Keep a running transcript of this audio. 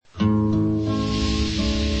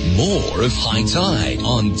More of High Tide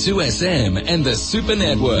on 2SM and the Super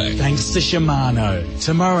Network. Thanks to Shimano.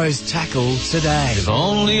 Tomorrow's tackle today. If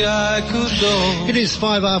only I could go. It is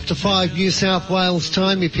 5:05 New South Wales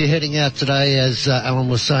time. If you're heading out today, as Alan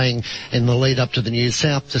was saying in the lead up to the news,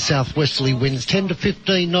 south to southwesterly winds 10 to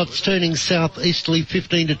 15 knots, turning southeasterly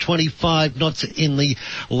 15 to 25 knots in the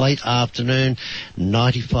late afternoon.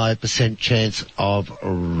 95% chance of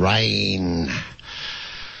rain.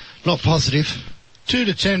 Not positive. 2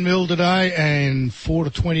 to 10 mil today and 4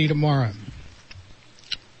 to 20 tomorrow.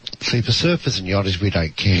 See, for surfers and yachties, we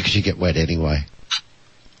don't care because you get wet anyway.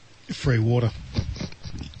 Free water.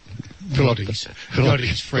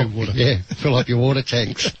 Yachties, free water. Yeah, fill up your water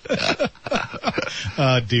tanks.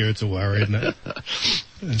 Oh dear, it's a worry, isn't it?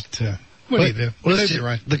 What do you do?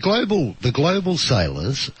 The global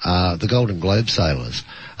sailors, the Golden Globe sailors,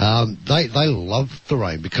 they love the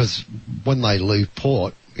rain because when they leave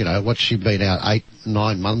port, you know, what's she been out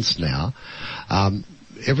 8-9 months now?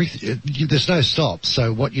 There's no stops.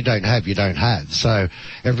 So what you don't have, you don't have. So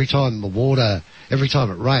every time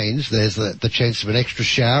it rains, there's the chance of an extra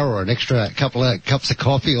shower or an extra couple of cups of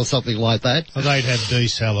coffee or something like that. Well, they'd have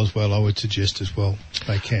desal as well, I would suggest as well.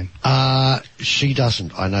 They can. She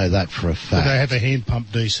doesn't. I know that for a fact. But they have a hand pump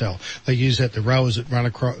desal. They use that, the rowers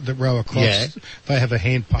that row across. Yeah. They have a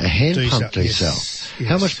hand pump desal. A hand pump desal. Yes.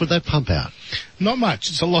 How much would that pump out? Not much.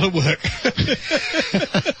 It's a lot of work.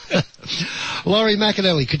 Laurie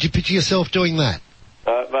McAnally, could you picture yourself doing that?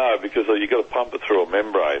 No, because you've got to pump it through a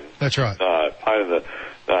membrane. That's right. No, pain in the...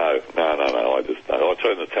 No. I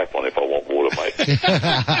turn the tap on if I want water, mate.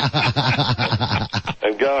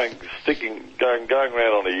 And going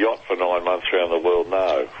around on a yacht for 9 months around the world,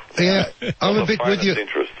 no. Yeah, I'm a bit with you.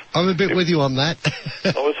 Interest. I'm a bit with you on that.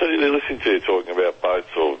 I was listening to you talking about boats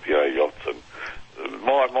or yachts, and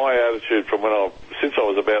my attitude from since I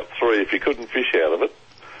was about 3, if you couldn't fish out of it,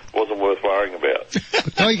 wasn't worth worrying about.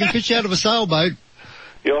 No, you can fish out of a sailboat.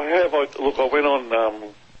 Yeah, I have. I went on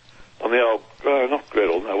the old, not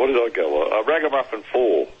Gretel, no, what did I go on? Ragamuffin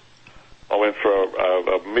 4. I went for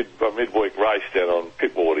a midweek race down on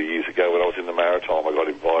Pittwater years ago when I was in the Maritime. I got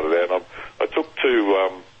invited out, and I took two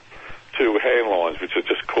hand lines, which are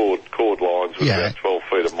just cord lines with about 12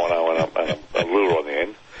 feet of mono and a lure on the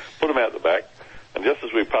end. Put them out the back, and just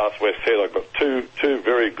as we passed West Head, I got two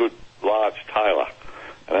very good large tailor.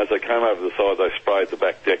 And as they came over the side, they sprayed the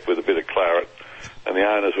back deck with a bit of claret, and the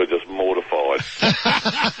owners were just mortified.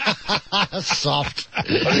 Soft. I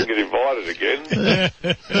didn't get invited again.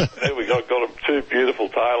 Then we got them 2 beautiful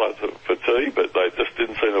tailors for tea, but they just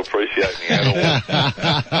didn't seem to appreciate me at all.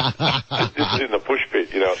 Just in the push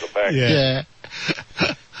pit, at the back. Yeah.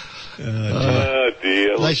 Oh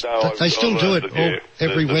dear. They still do it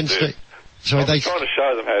every Wednesday. So I was trying to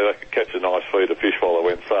show them how they could catch a nice feed of fish while I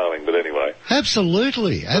went sailing, but anyway.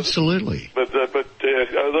 Absolutely. But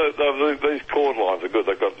these cord lines are good.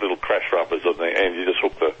 They've got little crash rubbers on the end. You just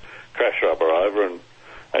hook the crash rubber over, and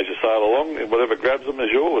as you sail along, whatever grabs them is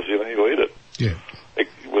yours. You eat it. Yeah.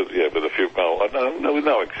 With a few, with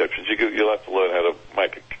no exceptions. You'll have to learn how to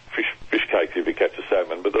make a fish cake if you catch a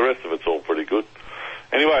salmon, but the rest of it's all pretty good.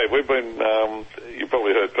 Anyway, we've been, you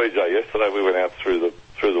probably heard PJ yesterday, we went out through the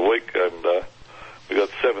week, and we got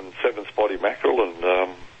seven spotty mackerel, and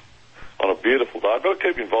on a beautiful day. I've got to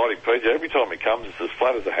keep inviting PJ. Every time he comes, it's as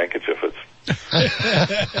flat as a handkerchief.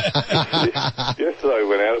 Yesterday we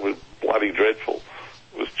went out, it was bloody dreadful.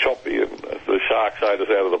 It was choppy, and the sharks ate us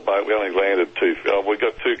out of the boat. We only landed we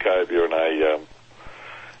got 2 cobia and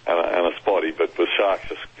a spotty, but the sharks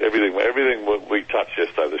just, everything we touched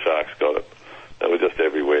yesterday, the sharks got it. They were just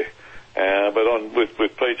everywhere. But with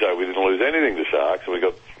PJ, we didn't lose anything to sharks, and we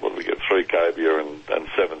got 3 cobia and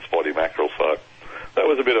 7 spotty mackerel. So that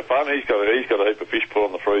was a bit of fun. He's got a heap of fish put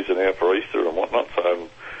on the freezer now for Easter and whatnot. So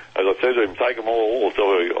as I said to him, take them all. So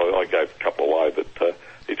I gave a couple away, but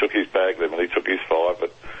he took his bag then, and he took his 5.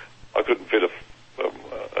 But I couldn't fit a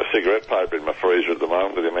cigarette paper in my freezer at the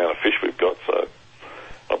moment with the amount of fish we've got. So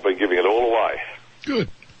I've been giving it all away. Good.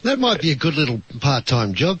 That might be a good little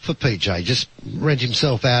part-time job for PJ. Just rent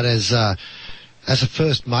himself out as a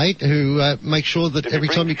first mate who makes sure that every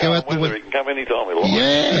time you go out the window... He can come any time he likes.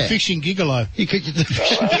 Yeah. The fishing gigolo.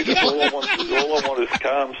 All I want is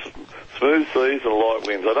calm, smooth seas and light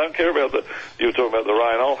winds. I don't care about you were talking about the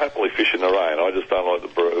rain. I'll happily fish in the rain. I just don't like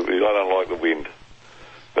I don't like the wind.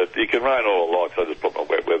 But you can rain all I like, so I just put my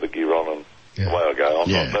wet weather gear on and away I go.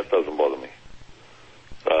 That doesn't bother me.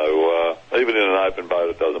 So, even in an open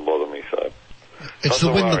boat, it doesn't bother me, so... It's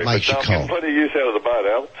the wind that makes you cold. I'm getting plenty of use out of the boat,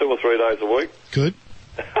 Al. 2 or 3 days a week. Good.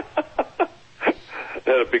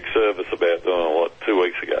 They had a big service about, 2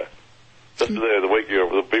 weeks ago. Just there, the week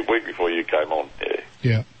before you came on, yeah.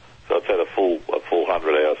 Yeah.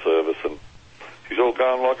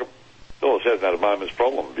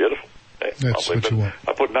 That's lovely. what you want.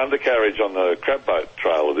 I put an undercarriage on the crab boat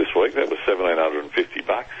trailer this week. That was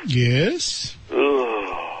 $1,750. Yes.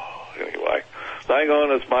 Anyway, hang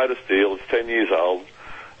on, it's made of steel. It's 10 years old.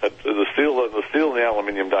 The steel and the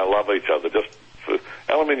aluminium don't love each other.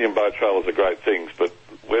 Aluminium boat trailers are great things, but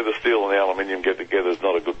where the steel and the aluminium get together is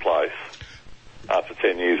not a good place. After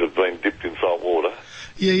 10 years of being dipped in salt water.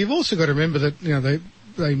 Yeah, you've also got to remember that, you know,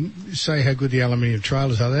 they say how good the aluminium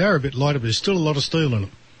trailers are. They are a bit lighter, but there's still a lot of steel in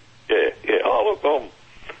them. Yeah. Oh, look,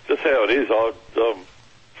 just how it is. I'll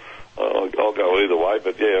go either way,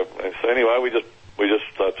 but yeah. So anyway, we just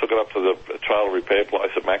took it up to the trailer repair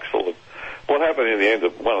place at Maxwell. And what happened in the end?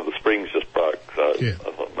 One of the springs just broke. So yeah.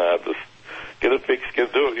 I thought, no, just get it fixed. Do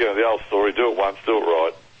it. You know, the old story. Do it once. Do it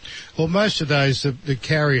right. Well, most of those, the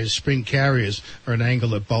carriers, spring carriers, are an angle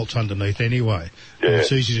that bolts underneath anyway. Yeah. And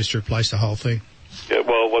it's easy just to replace the whole thing. Yeah.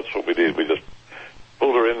 Well, that's what we did. We just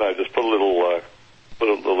pulled her in. They just put a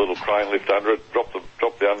little crane lift under it, dropped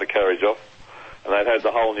the undercarriage off, and they'd had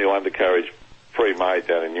the whole new undercarriage pre-made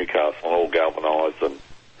down in Newcastle, and all galvanised,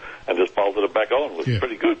 and just bolted it back on. It was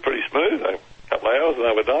pretty good, pretty smooth. A couple of hours and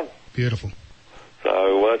they were done. Beautiful.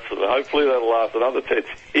 So hopefully that'll last another 10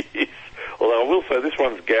 years. Although I will say this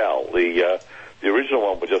one's Gal. The original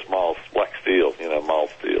one was just mild black steel, mild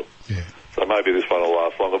steel. Yeah. So maybe this one will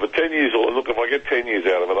last longer. But 10 years, look, if I get 10 years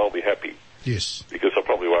out of it, I'll be happy. Yes. Because I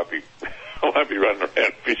probably won't be running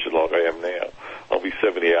around fishing like I am now. I'll be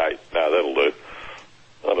 78. No, that'll do.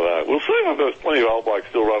 I don't know. We'll see. There's plenty of old blokes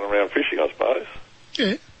still running around fishing, I suppose.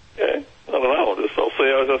 Yeah. Yeah. I don't know. I'll see.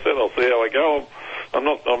 As I said, I'll see how I go. I'm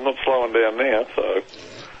not slowing down now. So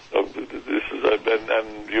this is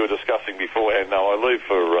and you were discussing beforehand. No, I leave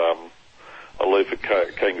for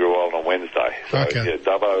Kangaroo Island on Wednesday. So okay. yeah,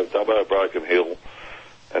 Dubbo, Broken Hill,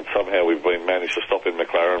 and somehow we've managed to stop in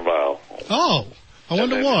McLaren Vale. Oh. I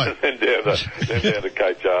wonder why. Then down to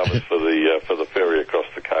Cape Jarvis for the ferry across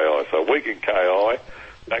to KI. So a week in KI,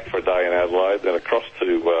 back for a day in Adelaide, then across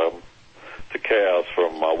to Cowes,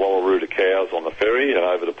 from Wallaroo to Cowes on the ferry, and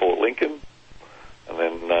over to Port Lincoln, and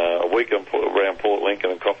then a week around Port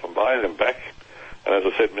Lincoln and Coffin Bay, and then back. And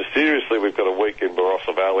as I said, mysteriously we've got a week in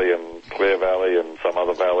Barossa Valley and Clare Valley and some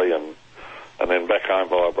other valley, and then back home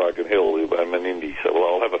via Broken Hill and Menindee. So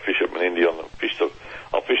I'll have a fish at Menindee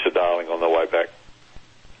I'll fish the Darling on the way back.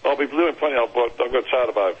 I'll be doing plenty. I've got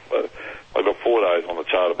charter boat. I've got 4 days on the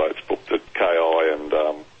charter boats booked at KI and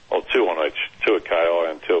two on each, 2 at KI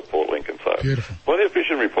and 2 at Port Lincoln. So beautiful. Plenty of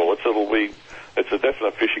fishing reports. It's a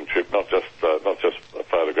definite fishing trip, not just a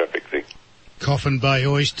photographic thing. Coffin Bay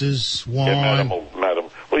oysters, wine. Yeah, madam.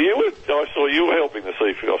 Well, I saw you were helping the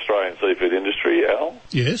Australian seafood industry, Al.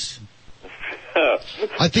 Yes.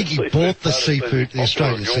 I think he bought the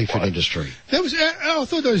Australian seafood industry. That was. I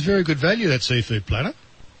thought that was very good value. That seafood platter.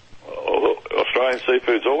 Australian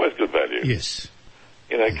seafood's always good value. Yes.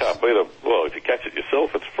 You can't beat it. Well, if you catch it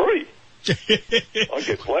yourself, it's free. I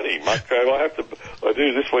get plenty. Muck crab. I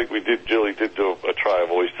do this week. Julie did do a tray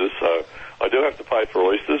of oysters, so I do have to pay for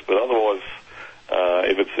oysters. But otherwise,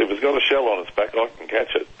 if it's got a shell on its back, I can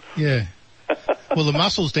catch it. Yeah. Well, the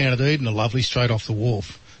mussels down at Eden are lovely, straight off the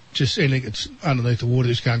wharf. Just anything that's underneath the water,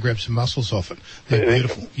 just go and grab some mussels off it. They're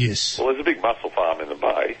beautiful. Yes. Well, there's a big mussel farm in the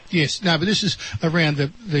bay. Yes. No, but this is around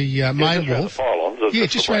the main wharf. Yeah,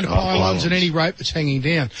 just around the pylons and any rope that's hanging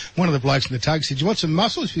down. One of the blokes in the tug said, "You want some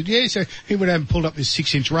mussels?" He said, "Yeah." So he went over and pulled up this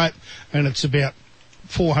 6-inch rope, and it's about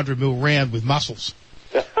 400 mil round with mussels.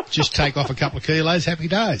 Just take off a couple of kilos, happy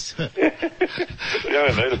days. You only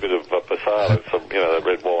need a bit of passata, some that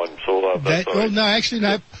red wine sort of. No.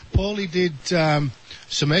 Paulie did some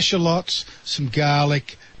echalotts, some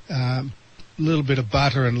garlic, a little bit of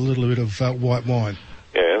butter, and a little bit of white wine.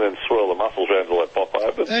 Yeah, and then swirl the mussels around to let pop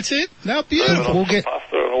open. That's it. No, beautiful. We'll get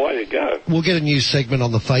pasta and away you go. We'll get a new segment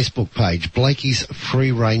on the Facebook page, Blakey's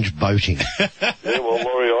Free Range Boating. Yeah, well,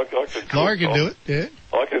 Laurie, I can cook. Laurie can do it, yeah.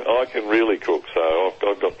 I can really cook, so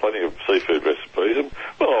I've got plenty of seafood recipes. And,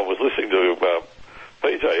 I was listening to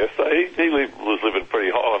PJ yesterday. He was living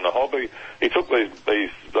pretty high on the hobby. He took these,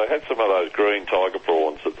 they had some of those green tiger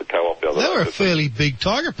prawns at the co-op the other day. They were a fairly big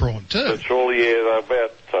tiger prawn, too. But surely, yeah, they're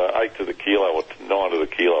about 8 to the kilo, or 9 to the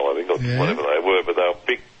kilo, I think, or whatever they were, but they were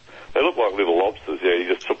big. They looked like little lobsters, yeah. You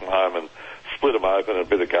just took them home and split them open, and a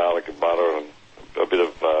bit of garlic and butter and a bit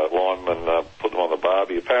of lime, and put them on the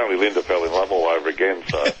barbie. Apparently Linda fell in love all over again,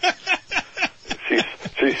 so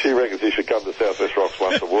she reckons he should come to South West Rocks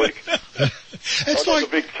once a week. It's I got a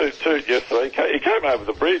big toot yesterday. He came over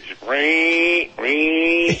the bridge. PJ.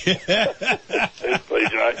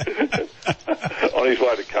 On his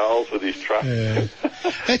way to Coles with his truck. Yeah.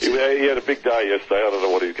 He had a big day yesterday. I don't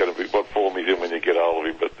know what form he's in when you get hold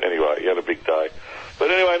of him, but anyway, he had a big day. But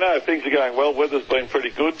anyway, no, things are going well. Weather's been pretty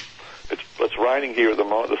good. It's raining here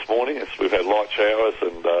this morning. We've had light showers,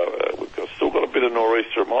 and we've still got a bit of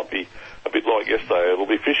nor'easter. It might be a bit like yesterday. It'll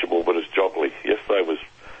be fishable, but it's joggly. Yesterday was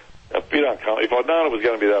a bit uncomfortable. If I'd known it was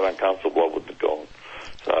going to be that uncomfortable, I wouldn't have gone.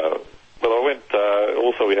 So, but I went.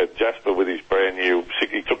 Also, we had Jasper with his brand new.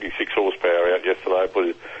 He took his 6 horsepower out yesterday.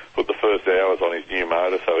 Put the first hours on his new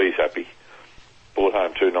motor, so he's happy. Brought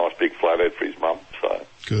home 2 nice big flathead for his mum. So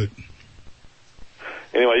good.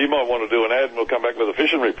 Anyway, you might want to do an ad and we'll come back with a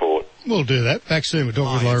fishing report. We'll do that. Back soon. We're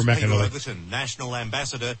talking with Laurie McAnally. Overton, National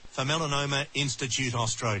Ambassador for Melanoma Institute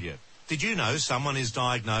Australia. Did you know someone is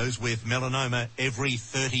diagnosed with melanoma every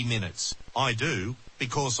 30 minutes? I do,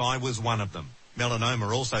 because I was one of them.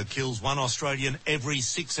 Melanoma also kills 1 Australian every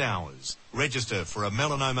 6 hours. Register for a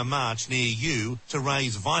melanoma march near you to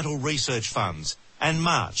raise vital research funds and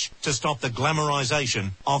march to stop the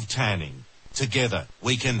glamorisation of tanning. Together,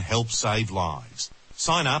 we can help save lives.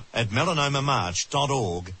 Sign up at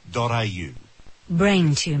melanomamarch.org.au.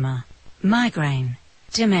 Brain tumour, migraine,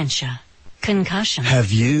 dementia, concussion.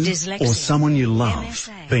 Have you dyslexia, or someone you love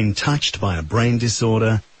MSA, been touched by a brain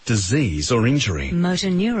disorder, disease or injury? motor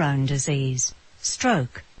neurone disease,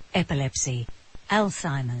 stroke, epilepsy,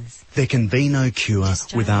 Alzheimer's. There can be no cure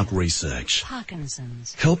Dystonia, without research.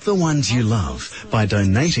 Parkinson's. Help the ones you love by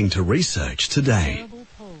donating to research today. Cerebral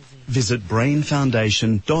palsy. Visit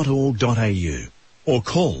brainfoundation.org.au or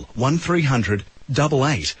call 1300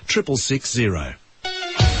 88 660.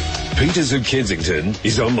 Peters of Kensington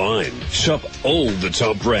is online. Shop all the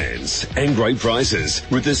top brands and great prices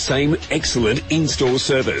with the same excellent in-store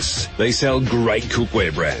service. They sell great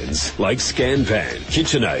cookware brands like Scanpan,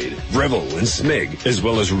 KitchenAid, Breville and Smeg, as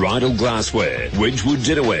well as Rydal glassware, Wedgwood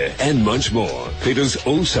dinnerware and much more. Peters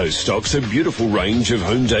also stocks a beautiful range of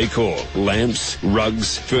home decor, lamps,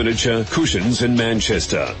 rugs, furniture, cushions and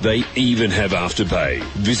Manchester. They even have Afterpay.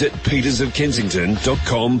 Visit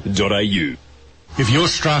petersofkensington.com.au. If your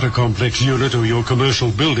strata complex unit or your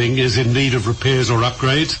commercial building is in need of repairs or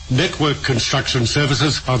upgrades, Network Construction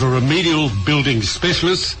Services are the remedial building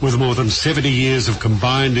specialists with more than 70 years of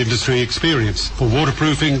combined industry experience. For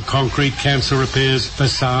waterproofing, concrete, cancer repairs,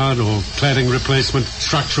 facade or cladding replacement,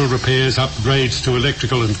 structural repairs, upgrades to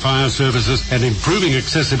electrical and fire services, and improving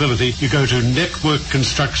accessibility, you go to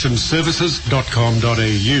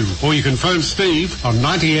networkconstructionservices.com.au or you can phone Steve on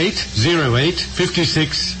 98 08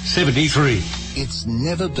 56 73. It's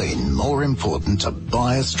never been more important to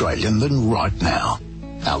buy Australian than right now.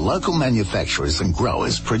 Our local manufacturers and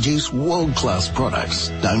growers produce world-class products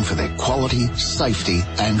known for their quality, safety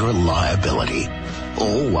and reliability,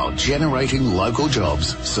 all while generating local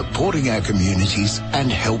jobs, supporting our communities and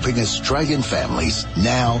helping Australian families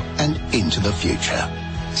now and into the future.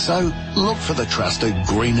 So look for the trusted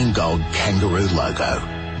green and gold kangaroo logo.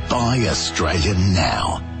 Buy Australian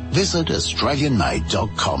now. Visit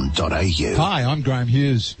australianmade.com.au. Hi, I'm Graham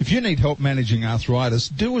Hughes. If you need help managing arthritis,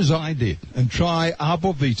 do as I did and try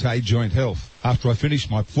Arbor Vitae Joint Health. After I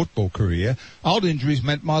finished my football career, old injuries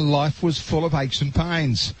meant my life was full of aches and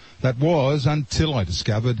pains. That was until I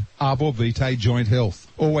discovered Arbor Vitae Joint Health.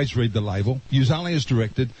 Always read the label, use only as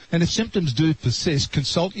directed, and if symptoms do persist,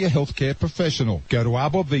 consult your healthcare professional. Go to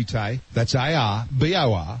Arbor Vitae, that's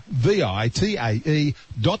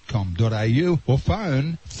ARBORVITAE.com.au or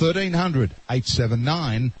phone 1300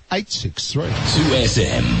 879 863.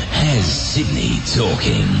 2SM has Sydney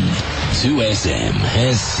talking. 2SM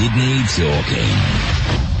has Sydney talking.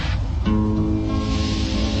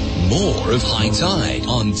 More of High Tide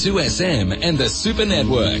on 2SM and the Super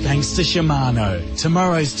Network. Thanks to Shimano.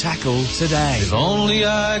 Tomorrow's tackle today. If only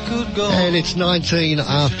I could go. And it's 19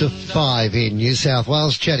 after 5 in New South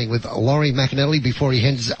Wales, chatting with Laurie McAnally before he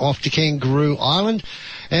heads off to Kangaroo Island.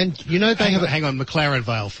 And you know they hang on, McLaren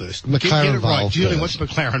Vale first. McLaren Get it right, Vale Julie. first.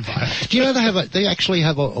 What's McLaren Vale? Do you know they actually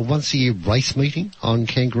have a once a year race meeting on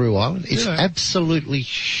Kangaroo Island? It's absolutely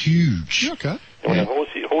huge. Okay. Yeah.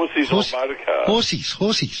 Horsies or motor cars?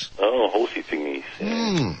 Horsies. Oh, horsey thingies.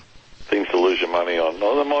 Yeah. Things to lose your money on.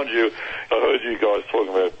 Now, mind you, I heard you guys talking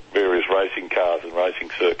about various racing cars and racing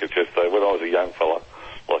circuits yesterday. When I was a young fella,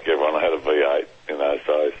 like everyone, I had a V8 in those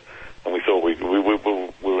days, and we thought we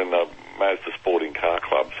were in the Mazda Sporting Car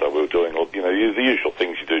Club, so we were doing all, the usual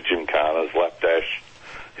things you do: gymkhanas, lap dash,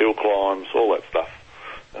 hill climbs, all that stuff.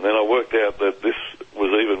 And then I worked out that this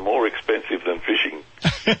was even more expensive than fishing.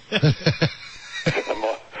 And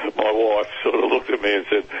my wife sort of looked at me and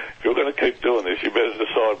said, if you're going to keep doing this, you better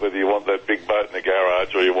decide whether you want that big boat in the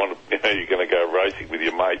garage or you're going to go racing with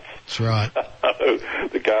your mates. That's right.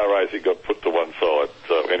 The car racing got put to one side.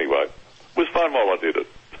 So anyway, it was fun while I did it.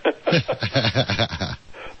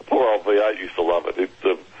 The poor old V8 used to love it.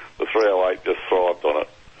 The 308 just thrived on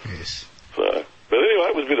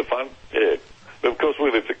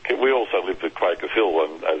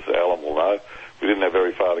Alan will know, we didn't have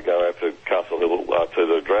very far to go out to Castle Hill, to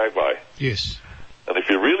the Dragway. Yes. And if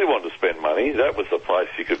you really wanted to spend money, that was the place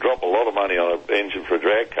you could drop a lot of money on an engine for a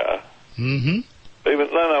drag car. Mm-hmm. Even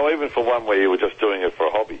for one where you were just doing it for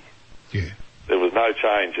a hobby. Yeah. There was no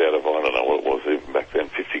change out of, I don't know what it was, even back then,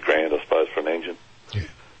 50 grand, I suppose, for an engine. Yeah.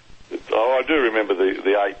 I do remember the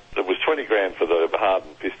 8, it was 20 grand for the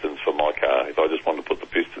hardened pistons for my car, if I just wanted to put the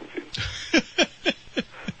pistons in.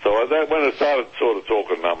 So when I started sort of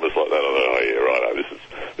talking numbers like that, I thought, oh yeah, right, this is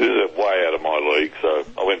way out of my league, so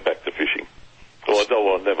I went back to fishing. Well, I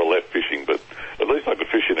never left fishing, but at least I could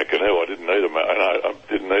fish in a canoe. I didn't need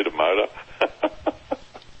a motor.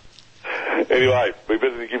 Anyway, we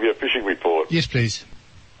better give you a fishing report. Yes, please.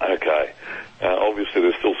 Okay. Obviously,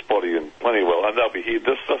 there's still spotty and plenty well, and they'll be here.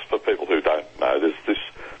 Just for people who don't know,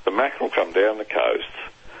 the mackerel come down the coast,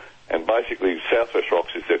 and basically Southwest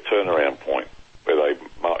Rocks is their turnaround point where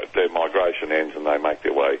their migration ends and they make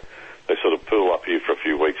their way. They sort of pool up here for a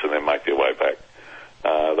few weeks and then make their way back.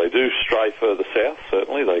 They do stray further south,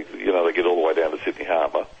 certainly. They get all the way down to Sydney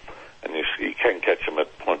Harbour, and you can catch them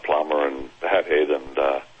at Point Plummer and Hat Head and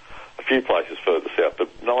a few places further south. But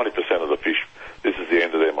 90% of the fish, this is the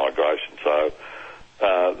end of their migration. So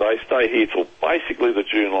they stay here till basically the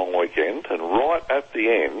June long weekend, and right at the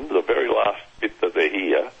end, the very last bit that they're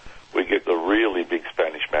here, we get the really big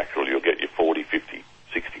Spanish mackerel. You'll get your 40, 50,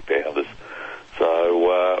 60 pounders.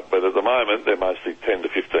 So, but at the moment, they're mostly 10 to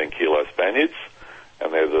 15 kilo Spaniards.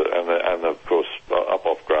 And and of course, up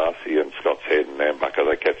off Grassy and Scott's Head and Nambucca,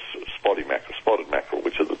 they catch spotted mackerel,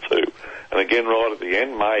 which are the two. And again, right at the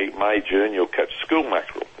end, May, June, you'll catch school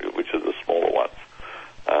mackerel, which are the smaller ones.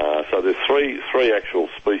 So there's three actual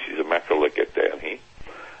species of mackerel that get down here.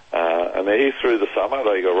 And they're here through the summer.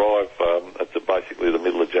 They arrive at basically the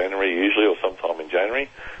middle of January usually, or sometime in January.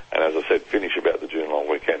 And as I said, finish about the June long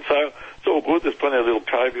weekend. So it's all good. There's plenty of little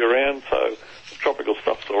cobia around, so the tropical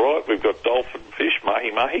stuff's all right. We've got dolphin fish,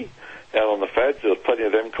 mahi-mahi, out on the fads. There's plenty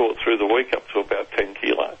of them caught through the week, up to about 10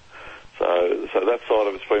 kilo. So that side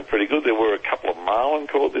of it's been pretty good. There were a couple of marlin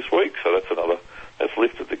caught this week, so that's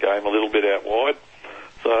lifted the game a little bit out wide.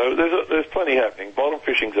 So there's plenty happening. Bottom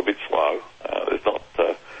fishing's a bit slow. There's not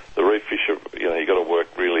the reef fish. You got to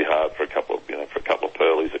work really hard for a couple of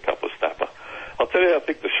pearlies, a couple of snapper. I'll tell you how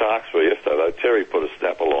thick the sharks were yesterday, though. Terry put a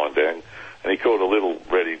snapper line down, and he caught a little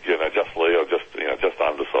reddy, just Leo, just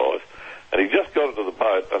undersized. And he just got into the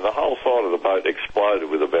boat, and the whole side of the boat exploded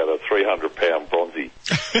with about a 300-pound bronzy,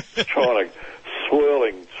 trying to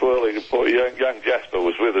swirling. Poor young Jasper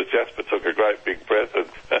was with us. Jasper took a great big breath and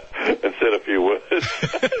said a few words. I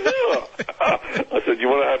said, "You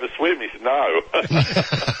want to have a swim?" He said, "No."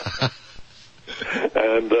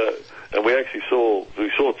 And we actually saw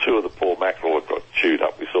two of the poor mackerel that got chewed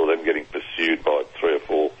up. We saw them getting pursued by 3 or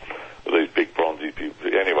 4 of these big bronzy people.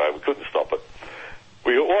 Anyway, we couldn't stop it.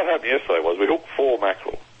 What happened yesterday was we hooked 4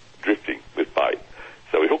 mackerel drifting with bait.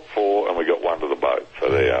 So we hooked 4 and we got 1 to the boat. So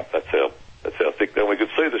there you are. That's how thick. Then we could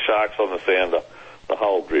see the sharks on the sounder, the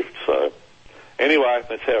whole drift. So anyway,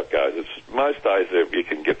 that's how it goes. Most days you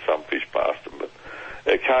can get some fish past them, but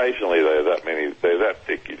occasionally they're that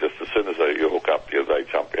thick. You just, as soon as you hook up, they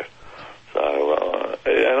jump you. So,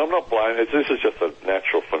 and I'm not blaming it. This is just a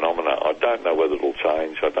natural phenomenon. I don't know whether it'll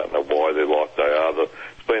change. I don't know why they're like they are.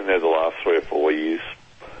 It's been there the last 3 or 4 years,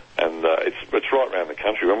 and it's right around the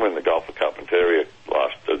country. When we were in the Gulf of Carpentaria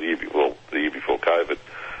the year before COVID,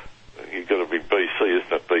 you've got to be BC,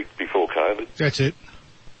 isn't it? Before COVID. That's it.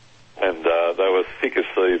 And they were thick as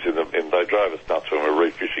thieves. They drove us nuts when we were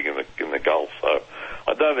reef fishing in the Gulf. So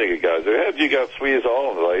I don't think it goes there. How did you go at Swears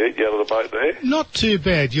Island? Do they eat you out of the boat there? Not too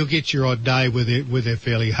bad. You'll get your odd day where they're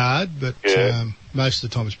fairly hard, but most of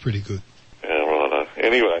the time it's pretty good. Yeah, right.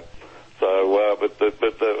 Anyway, so but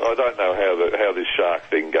I don't know how this shark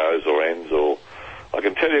thing goes or ends. Or I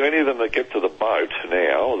can tell you, any of them that get to the boat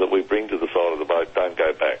now that we bring to the side of the boat don't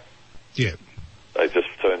go back. Yeah. They just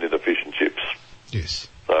turned into fish and chips. Yes.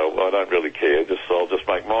 So I don't really care. I'll just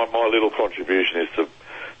make my little contribution is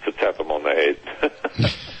to tap them on the head.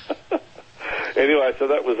 Anyway, so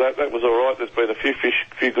that was that. That was all right. There's been a few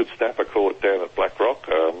good snapper caught down at Black Rock,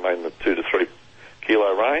 in the 2 to 3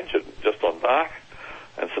 kilo range, just on dark,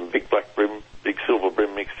 and some big big silver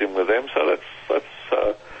brim mixed in with them. So that's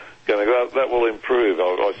going to go. That will improve.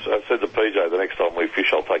 I said to PJ the next time we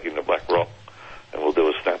fish, I'll take him to Black Rock, and we'll do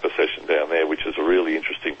a snapper session down there, which is a really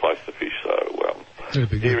interesting place to fish. So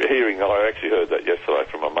I actually heard that yesterday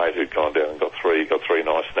from a mate who'd gone down and got three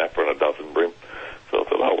nice snapper and a dozen brim. So I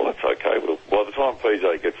thought, oh, well, that's okay. Well, by the time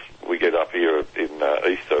we get up here in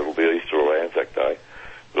Easter, it'll be Easter or Anzac Day,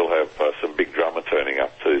 we'll have some big drummer turning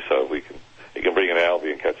up too, so he can bring an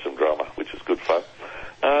albie and catch some drummer, which is good fun.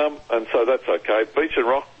 And so that's okay. Beach and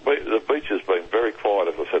rock, the beach has been very quiet,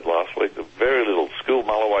 as I said last week. Very little school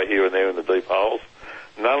mulloway here and there in the deep holes.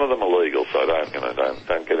 None of them are legal, so don't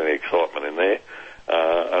get any excitement in there.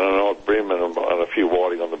 And an odd brim and a few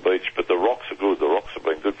whiting on the beach, but the rocks are good. The rocks have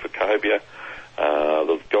been good for cobia.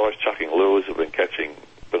 The guys chucking lures have been catching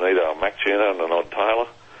bonito and mac tuna and an odd tailor.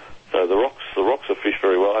 So the rocks are fished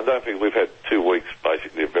very well. I don't think we've had 2 weeks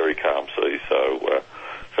basically of very calm seas, so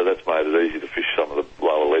that's made it easy to fish some of the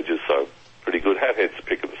lower ledges. So pretty good. Hathead's the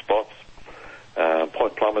pick of the spots.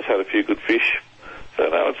 Point Plumber's had a few good fish. So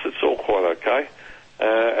no, it's all quite okay.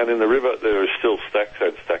 And in the river there is still stacks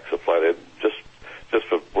of flathead. Just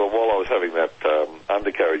for while I was having that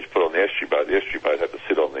undercarriage put on the estuary boat had to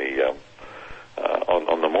sit on the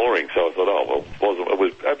on the mooring. So I thought, it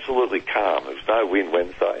was absolutely calm. There was no wind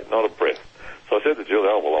Wednesday, not a breath. So I said to Julie,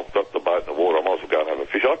 I've got the boat in the water. I might as well go and have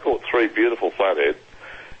a fish. I caught 3 beautiful flathead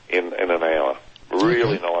in an hour.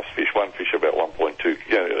 Really nice fish. One fish about 1.2,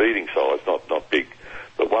 eating size, not big,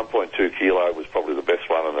 but 1.2 kilo was probably the best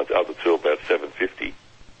one, and the other 2 about 750.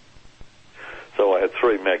 So I had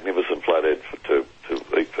 3 magnificent flathead to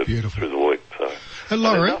eat through the week. So and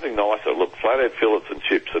Laurie, nothing nicer. Look, flathead fillets and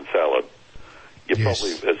chips and salad. You're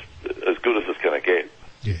probably as good as it's going to get.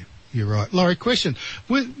 Yeah, you're right. Laurie, question.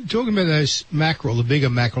 We're talking about those mackerel, the bigger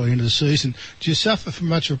mackerel at the end of the season. Do you suffer from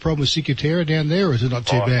much of a problem with ciguatera down there, or is it not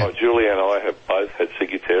too bad? Julie and I have both had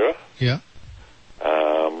ciguatera. Yeah.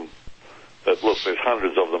 But look, there's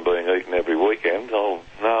hundreds of them being eaten every weekend. We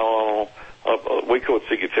caught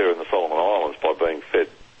ciguatera in the Solomon Islands by being fed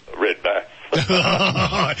red bass.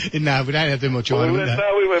 No, we don't have too much on with that.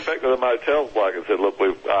 No, we went back to the motel bloke and said, look,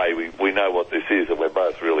 we know what this is, and we're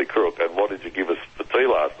both really crook. And what did you give us for tea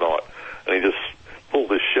last night? And he just pulled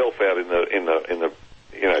this shelf out in the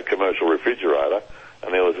commercial refrigerator,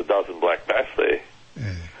 and there was a dozen black bass there.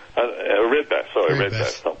 Yeah. Red bass, red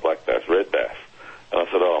bass, not black bass, red bass. And I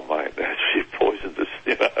said, oh mate, she poisoned us.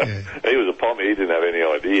 Yeah. He was a pommy. He didn't have any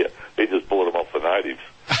idea. He just bought them off the natives.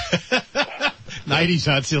 Natives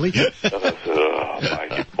aren't silly. And I said, oh,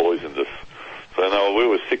 mate, you poisoned us. So, no, we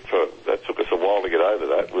were sick that took us a while to get over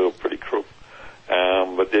that. We were pretty crook.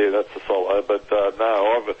 But, yeah, that's the solo. But,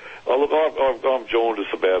 no, I'm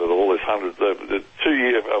jaundiced about it all. There's hundreds. 10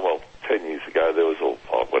 years ago, there was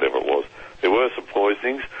whatever it was. There were some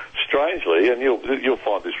poisonings. Strangely, and you'll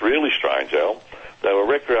find this really strange, Al, they were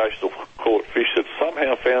recreational caught fish that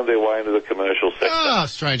somehow found their way into the commercial sector. Ah,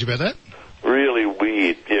 strange about that. Really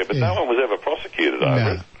weird, but no one was ever prosecuted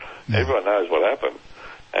over it. No. Everyone knows what happened.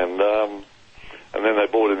 And then they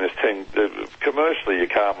bought in this 10, commercially you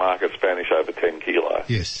can't market Spanish over 10 kilo.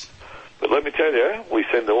 Yes. But let me tell you, we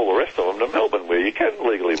send all the rest of them to Melbourne where you can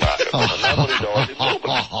legally market them and nobody dies in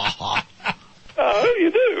Melbourne. Oh,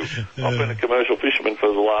 you do. I've been a commercial fisherman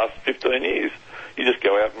for the last 15 years. You just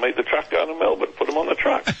go out and meet the truck going to Melbourne, put them on the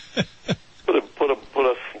truck.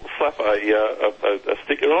 Slap a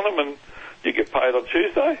sticker on them and you get paid on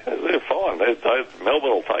Tuesday. They're fine. Melbourne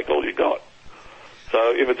will take all you got.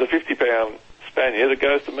 So if it's a £50 Spaniard, it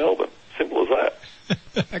goes to Melbourne. Simple as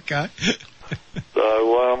that. Okay.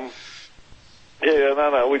 So,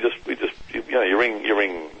 we just you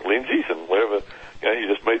ring Lindsay's and wherever, you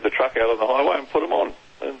just meet the truck out on the highway and put them on.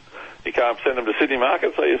 And you can't send them to Sydney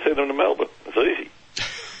Market, so you send them to Melbourne. It's easy.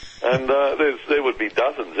 And there would be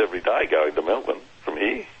dozens every day going to Melbourne from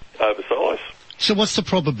here, oversized. So what's the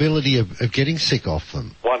probability of getting sick off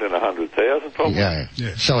them? 1 in 100,000 probably. Yeah.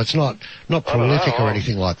 So it's not prolific or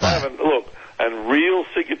anything like that. And real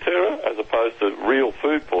ciguatera as opposed to real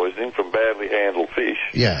food poisoning from badly handled fish.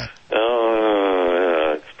 Yeah.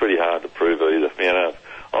 It's pretty hard to prove either.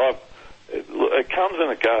 It comes and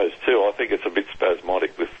it goes too. I think it's a bit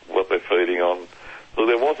spasmodic with what they're feeding on. So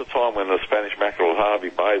there was a time when the Spanish mackerel at Harvey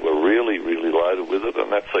Bay were really, really loaded with it, and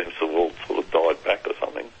that seems to have all sort of died back or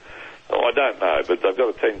something. Oh, I don't know, but they've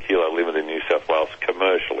got a 10 kilo limit in New South Wales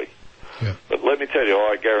commercially. Yeah. But let me tell you,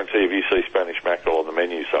 I guarantee if you see Spanish mackerel on the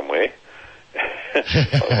menu somewhere,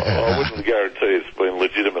 I wouldn't guarantee it's been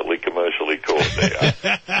legitimately commercially caught there.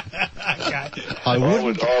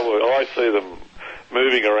 I see them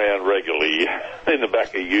moving around regularly in the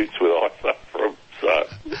back of utes with ice from them. So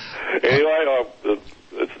anyway,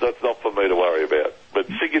 that's not for me to worry about. But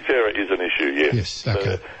ciguatera is an issue, yes. Yes,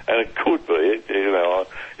 okay. And it could be,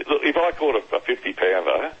 if I caught a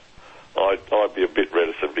 50-pounder, I'd be a bit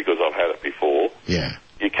reticent because I've had it before. Yeah.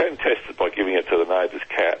 You can test it by giving it to the neighbour's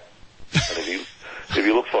cat. And if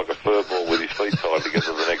he looks like a fur ball with his feet tied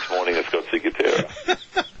together the next morning, it's got ciguatera.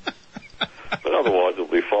 But otherwise, it'll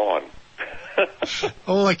be fine.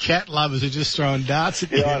 All the cat lovers are just throwing darts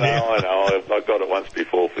at you. Yeah, I know. I got it once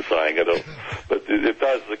before for saying it. But it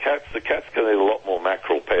does. The cats can eat a lot more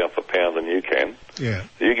mackerel pound for pound than you can. Yeah.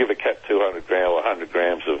 You give a cat 200 grams or 100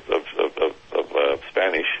 grams of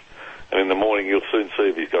Spanish, and in the morning you'll soon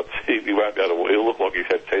see if he won't be able to, he'll look like he's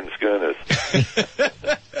had 10 schooners.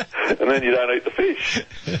 And then you don't eat the fish.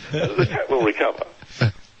 The cat will recover.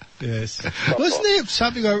 Yes. Wasn't there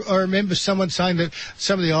something, I remember someone saying that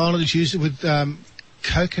some of the islanders use it with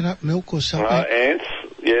coconut milk or something? Ants,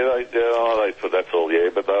 yeah, they put, that's all, yeah,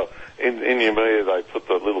 but in Yamea they put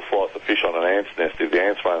the little slice of fish on an ant's nest. If the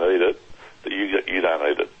ants won't eat it, you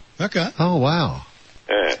don't eat it. Okay. Oh, wow.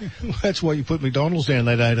 Yeah. Well, that's why you put McDonald's down,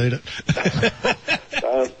 they don't eat it.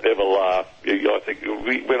 Don't ever laugh. I think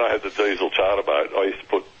when I had the diesel charter boat, I used to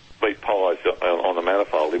put meat pies on the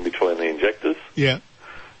manifold in between the injectors. Yeah.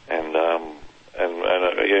 And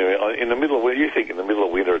in the middle of winter, you think in the middle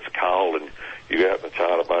of winter it's cold and you go out in the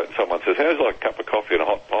charter boat and someone says, how's like a cup of coffee and a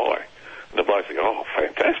hot pie? And the bloke says, oh,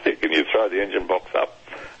 fantastic. And you throw the engine box up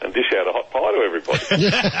and dish out a hot pie to everybody.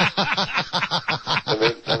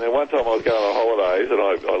 and then one time I was going on holidays and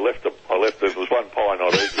I left there was one pie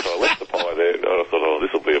not eaten, so I left the pie there. And I thought, oh,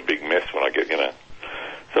 this will be a big mess when I get,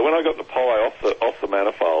 So when I got the pie off the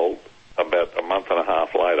manifold about a month and a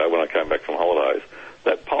half later when I came back from holidays,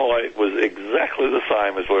 that pie was exactly the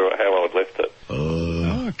same as how I had left it.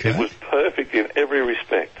 Okay. It was perfect in every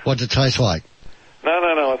respect. What did it taste like? No,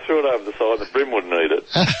 I threw it over the side. The brim wouldn't eat it.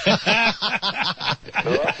 But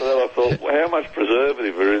after that, I thought, well, how much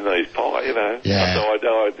preservative are in these pies, Yeah. So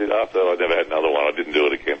after that, I never had another one. I didn't do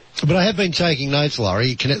it again. But I have been taking notes,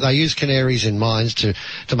 Laurie. They use canaries in mines to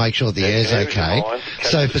make sure the air's okay.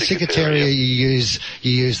 So for Cicoteria, you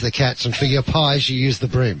use the cats, and for your pies, you use the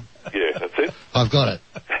brim. Yeah, that's it. I've got it.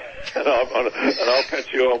 And I'll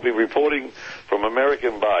catch you. I'll be reporting from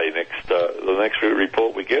American Bay the next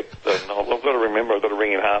report we get. And I've got to remember, I've got to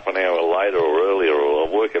ring in half an hour later or earlier, or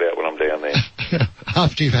I'll work it out when I'm down there.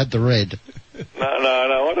 After you've had the red. No,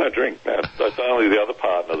 I don't drink. No, that's only the other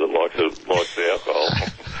partner that likes the alcohol.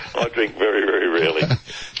 I drink very, very rarely.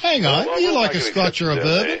 Hang on, you like a scotch or a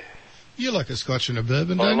bourbon? You like a scotch and a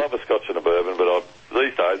bourbon, don't you? I love a scotch and a bourbon, but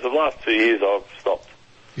these days, the last 2 years, I've stopped.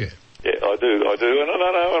 Yeah. Yeah, I do, and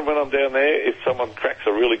I know. And when I'm down there, if someone cracks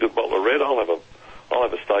a really good bottle of red, I'll have a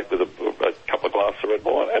steak with a couple of glasses of red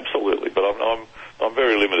wine. Absolutely, but I'm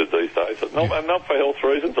very limited these days. Not for health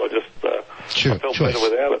reasons. I just I felt better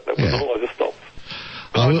without it. That was all. I just stopped.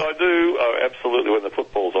 But I do absolutely when the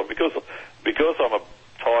football's on because I'm a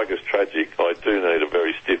Tigers tragic. I do need a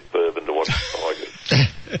very stiff bourbon to watch the Tigers.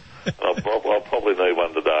 I'll probably need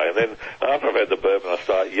one today. And then after I've had the bourbon, I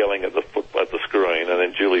start yelling at the screen, and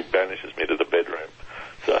then Julie banishes me to the bedroom.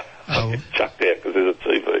 So I get chucked out because there's a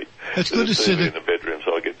TV. It's good to see in the bedroom,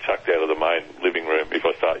 so I get chucked out of the main living room if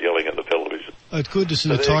I start yelling at the television. It's good to see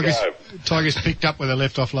the Tigers picked up where they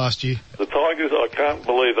left off last year. The Tigers, I can't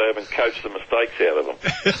believe they haven't coached the mistakes out of them.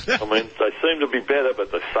 I mean, they seem to be better,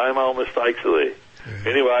 but the same old mistakes are there.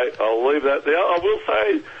 Yeah. Anyway, I'll leave that there. I will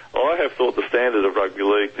say, I have thought the standard of rugby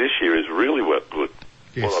league this year is really good.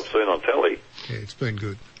 Yes. What I've seen on telly. Yeah, it's been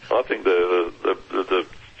good. I think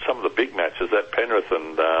some of the big matches, that Penrith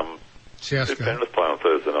and South Penrith playing on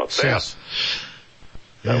Thursday night. South.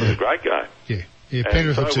 That was a great game. Yeah,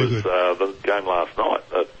 Penrith were too good. The game last night.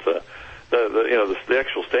 The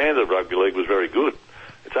actual standard of rugby league was very good.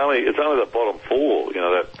 It's only the bottom four. We've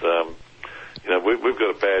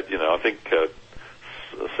got a bad. I think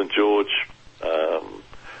St George,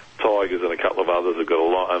 Tigers, and a couple of others have got a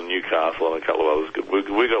long, and Newcastle and a couple of others.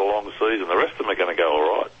 We've got a long season. The rest of them are going to go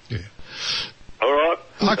all right. Yeah. All right.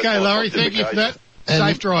 Okay, Laurie. Thank you for that.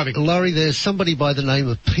 Safe driving. Laurie, there's somebody by the name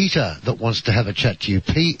of Peter that wants to have a chat to you.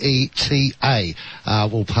 PETA.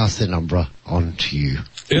 We'll pass their number on to you.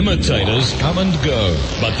 Imitators come and go,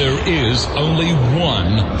 but there is only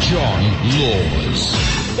one John Laws.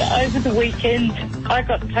 Over the weekend, I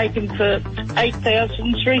got taken for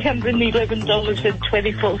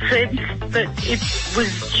 $8,311.24, but it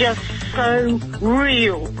was just so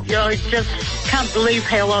real. I just can't believe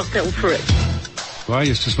how I fell for it. I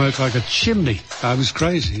used to smoke like a chimney. I was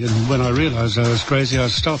crazy, and when I realised I was crazy, I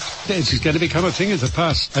stopped. It's going to become a thing of the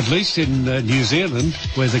past, at least in New Zealand,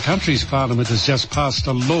 where the country's parliament has just passed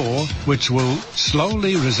a law which will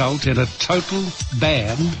slowly result in a total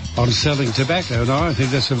ban on selling tobacco. And I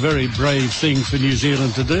think that's a very brave thing for New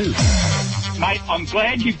Zealand to do. Mate, I'm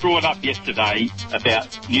glad you brought up yesterday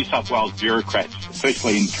about New South Wales bureaucrats,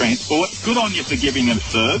 especially in transport. Good on you for giving them a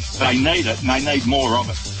serve. They need it, and they need more of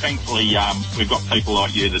it. Thankfully, we've got people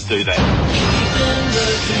like you that do that.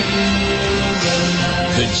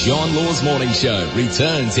 The John Laws Morning Show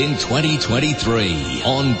returns in 2023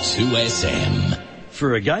 on 2SM.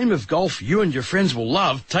 for a game of golf you and your friends will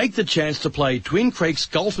love, take the chance to play Twin Creeks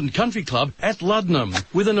Golf and Country Club at Luddenham.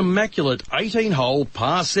 With an immaculate 18-hole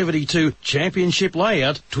par 72 championship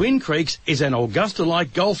layout, Twin Creeks is an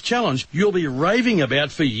Augusta-like golf challenge you'll be raving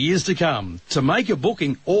about for years to come. To make a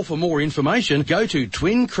booking or for more information, go to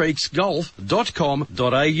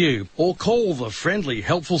twincreeksgolf.com.au or call the friendly,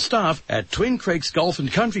 helpful staff at Twin Creeks Golf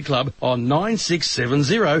and Country Club on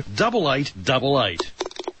 9670 8888.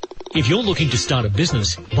 If you're looking to start a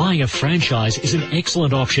business, buying a franchise is an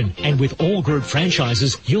excellent option, and with All Group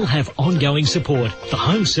Franchises, you'll have ongoing support. The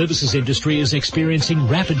home services industry is experiencing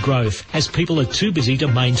rapid growth as people are too busy to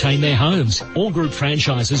maintain their homes. All Group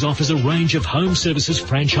Franchises offers a range of home services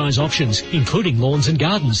franchise options, including lawns and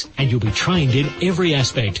gardens, and you'll be trained in every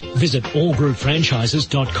aspect. Visit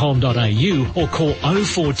allgroupfranchises.com.au or call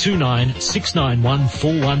 0429 691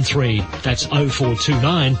 413. That's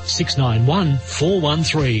 0429 691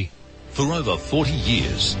 413. For over 40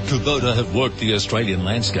 years, Kubota have worked the Australian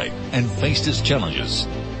landscape and faced its challenges.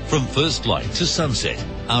 From first light to sunset,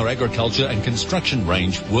 our agriculture and construction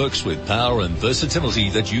range works with power and versatility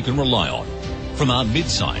that you can rely on. From our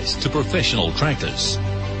mid-size to professional tractors,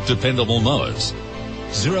 dependable mowers,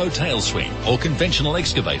 zero tail swing or conventional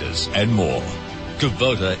excavators, and more.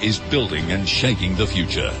 Kubota is building and shaping the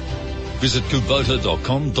future. Visit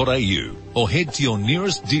kubota.com.au or head to your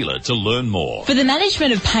nearest dealer to learn more. For the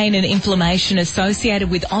management of pain and inflammation associated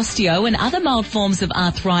with osteo and other mild forms of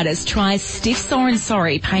arthritis, try Stiff Sore and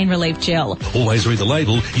Sorry Pain Relief Gel. Always read the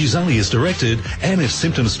label, use only as directed, and if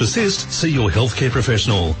symptoms persist, see your healthcare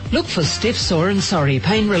professional. Look for Stiff Sore and Sorry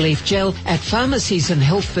Pain Relief Gel at pharmacies and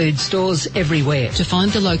health food stores everywhere. To find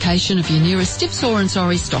the location of your nearest Stiff Sore and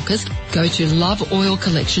Sorry stockist, go to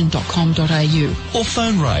loveoilcollection.com.au or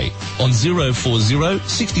phone Ray on 040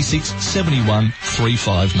 66 71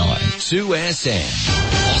 359.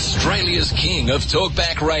 2SM, Australia's king of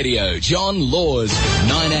talkback radio, John Laws,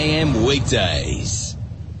 9 a.m. weekdays.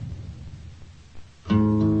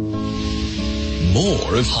 More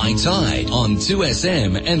of High Tide on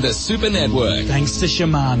 2SM and the Super Network. Thanks to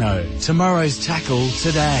Shimano. Tomorrow's tackle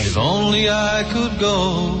today. If only I could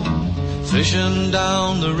go fishing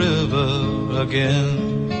down the river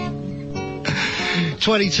again.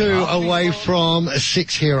 22 away from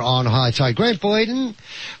 6 here on High Tide. Grant Boyden,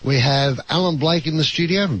 we have Alan Blake in the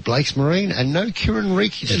studio, Blake's Marine, and no Kieran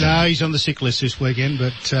Reiki today. No, he's on the sick list this weekend,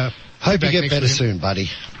 but hope you get better soon, buddy.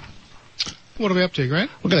 What are we up to, Grant?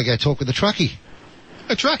 We're going to go talk with the truckie.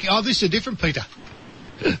 A truckie? Oh, this is a different Peter.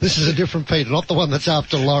 This is a different Peter, not the one that's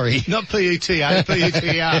after Laurie. Not P-E-T-A,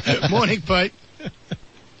 P-E-T-R. Morning, Pete.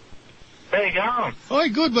 How you going? Oh,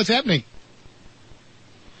 good. What's happening?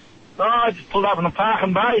 Oh, I just pulled up in the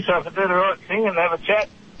parking bay so I could do the right thing and have a chat.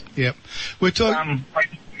 Yep. We're talking...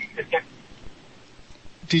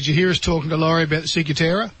 Did you hear us talking to Laurie about the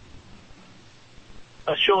ciguatera?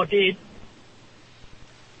 I sure did.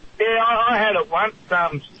 Yeah, I had it once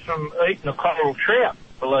from eating a coral trout,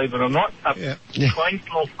 believe it or not, up in Queensland,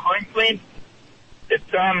 North Queensland.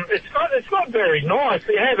 It's not very nice.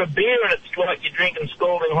 You have a beer and it's like you're drinking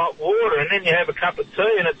scalding hot water, and then you have a cup of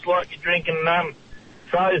tea and it's like you're drinking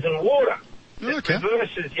frozen water. Okay. It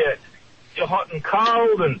reverses you're hot and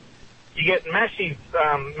cold, and you get massive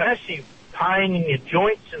pain in your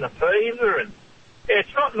joints and a fever, and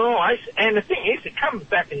it's not nice. And the thing is, it comes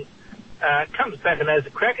back and has a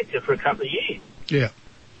crack at you for a couple of years. Yeah.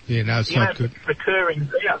 Yeah, no, it's not good. Recurring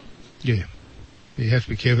drought. Yeah. You have to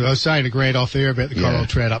be careful. I was saying to Grant off there about the coral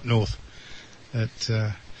trout up north.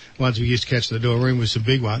 That ones we used to catch in the Doreen was some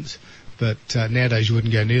big ones, but nowadays you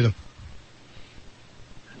wouldn't go near them.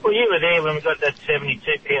 Well, you were there when we got that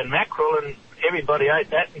 72-pound mackerel, and everybody ate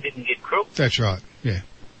that and didn't get crooked. That's right, yeah.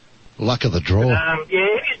 Luck of the draw.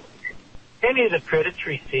 Any of the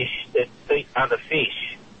predatory fish that eat other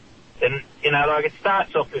fish, and, like it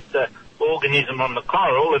starts off with the organism on the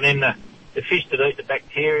coral, and then the fish that eat the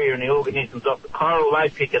bacteria and the organisms off the coral, they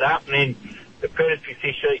pick it up, and then the predatory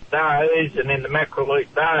fish eat those, and then the mackerel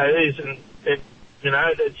eat those, and it's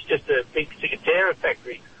just a big ciguatera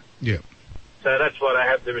factory. Yeah. So that's why they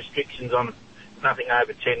have the restrictions on nothing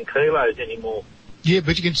over 10 kilos anymore. Yeah,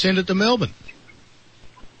 but you can send it to Melbourne.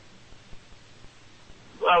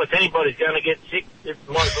 Well, if anybody's going to get sick, it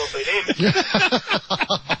might as well be them.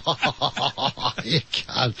 You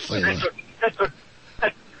can't say that.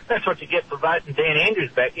 That's what you get for voting Dan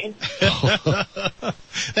Andrews back in.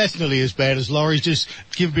 That's nearly as bad as Laurie's. Just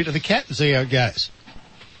give a bit to the cat and see how it goes.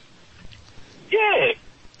 Yeah.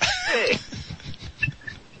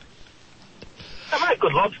 They make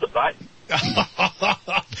good lobster bait.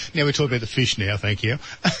 Now we're talking about the fish now, thank you.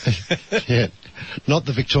 Yeah, not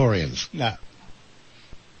the Victorians. No.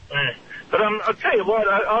 But I'll tell you what,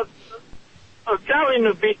 I'll go in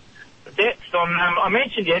a bit of depth on, I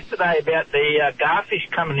mentioned yesterday about the garfish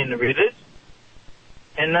coming in the rivers,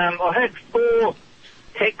 and I had 4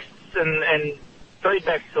 texts and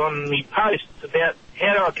feedbacks on the posts about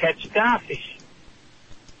how do I catch garfish.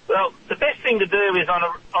 Well, the best thing to do is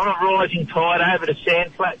on a rising tide over the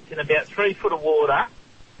sand flats in about 3 foot of water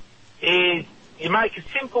is you make a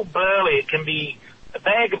simple burley. It can be a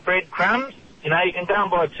bag of breadcrumbs. You know, you can go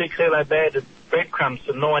and buy a 2 kilo bag of breadcrumbs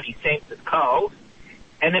for 90 cents at Coles,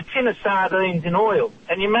 and a tin of sardines in oil,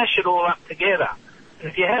 and you mash it all up together. And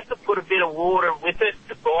if you have to put a bit of water with it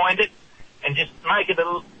to bind it, and just make it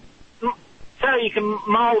so you can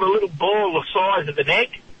mould a little ball the size of an egg,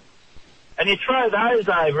 and you throw those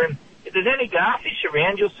over, and if there's any garfish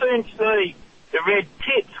around, you'll soon see the red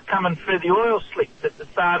tips coming through the oil slick that the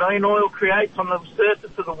sardine oil creates on the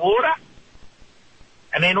surface of the water.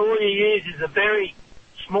 And then all you use is a very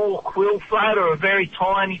small quill float or a very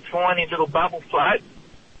tiny, tiny little bubble float,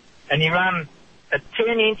 and you run a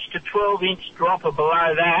 10-inch to 12-inch dropper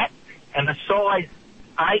below that and a size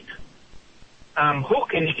 8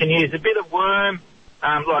 hook, and you can use a bit of worm,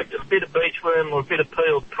 like a bit of beach worm or a bit of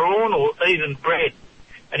peeled prawn or even bread,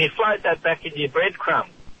 and you float that back into your breadcrumb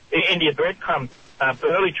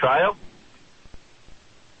burley trail.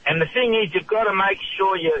 And the thing is, you've got to make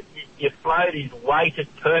sure your float is weighted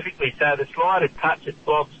perfectly so the slightest touch it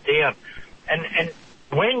bobs down. And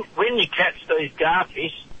when you catch these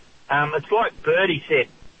garfish, it's like Birdie said,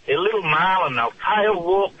 they're little marlin. They'll tail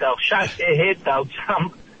walk, they'll shake their head, they'll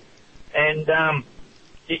jump, and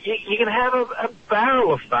you can have a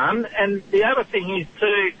barrel of fun. And the other thing is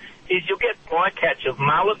too, is you'll get bycatch of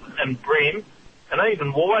mullet and bream and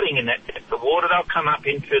even whiting in that depth of water. They'll come up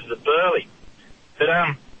into the burley. But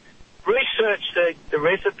research the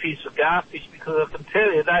recipes for garfish, because I can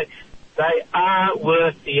tell you they are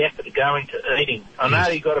worth the effort of going to eating. I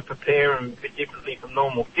know you've got to prepare them a bit differently from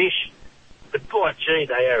normal fish, but boy, gee,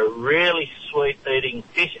 they are a really sweet eating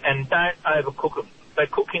fish, and don't overcook them. They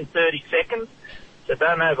cook in 30 seconds, so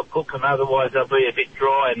don't overcook them, otherwise they'll be a bit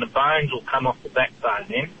dry and the bones will come off the backbone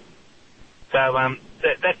then. So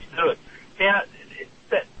that's good. Now,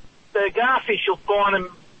 the garfish, you'll find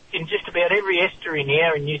them in just about every estuary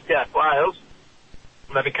now in New South Wales.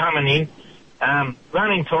 They'll be coming in.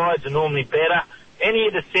 Running tides are normally better. Any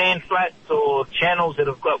of the sand flats or channels that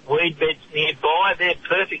have got weed beds nearby, they're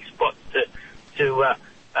perfect spots to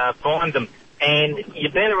find them. And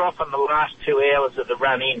you're better off on the last 2 hours of the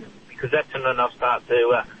run in, because that's when they'll start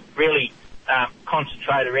to really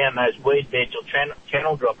concentrate around those weed beds or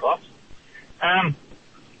channel drop-offs.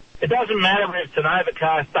 It doesn't matter whether it's an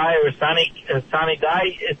overcast day or a sunny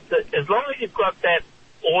day. It's as long as you've got that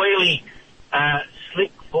oily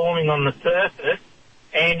slick forming on the surface.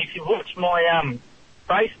 And if you watch my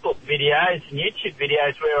Facebook videos and YouTube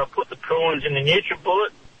videos where I put the prawns in the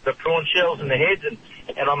NutriBullet, the prawn shells and the heads, and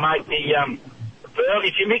I make the burley,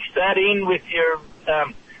 if you mix that in with your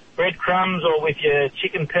breadcrumbs or with your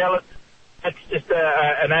chicken pellets, that's just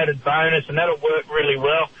an added bonus, and that'll work really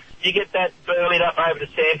well. You get that burleyed up over the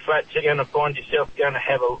sand flats, you're going to find yourself going to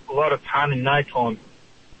have a lot of ton in no time.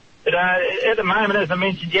 But at the moment, as I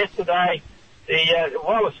mentioned yesterday, the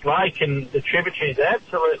Wallace Lake and the tributaries are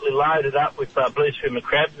absolutely loaded up with blue swimmer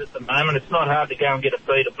crabs at the moment. It's not hard to go and get a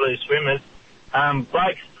feed of blue swimmers.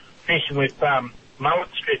 Blake's fishing with mullet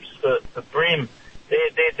strips for bream.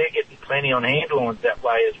 They're getting plenty on hand lines that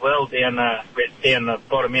way as well down the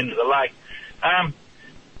bottom end of the lake.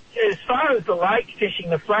 As far as the lake fishing,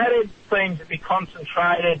 the flathead seems to be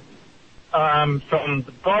concentrated from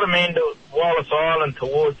the bottom end of Wallace Island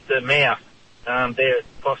towards the mouth there at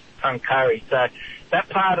Foster Tuncurry. So that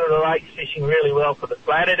part of the lake's fishing really well for the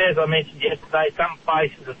flathead. As I mentioned yesterday, some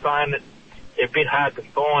places are saying that they're a bit hard to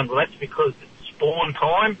find. Well, that's because it's spawn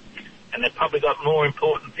time, and they've probably got more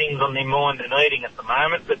important things on their mind than eating at the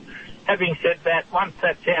moment. But having said that, once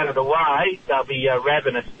that's out of the way, they'll be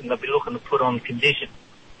ravenous and they'll be looking to put on condition.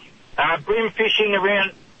 Bream fishing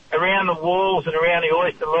around the walls and around the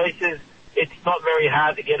oyster leases, it's not very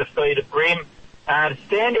hard to get a feed of bream. The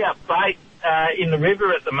standout bait in the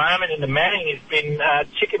river at the moment in the Manning has been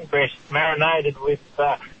chicken breast marinated with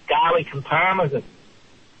garlic and parmesan.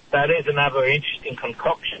 So there's another interesting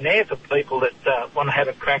concoction there for people that want to have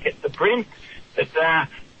a crack at the bream. But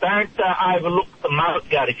don't overlook the mullet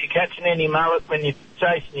gut. If you're catching any mullet when you're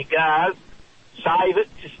chasing your gars, save it.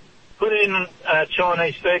 Just put it in a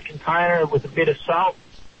Chinese food container with a bit of salt,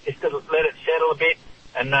 just to let it settle a bit,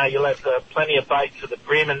 and you'll have plenty of bait for the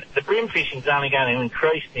bream. And the bream fishing's only going to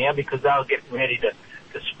increase now because they'll get ready to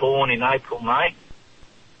spawn in April, May.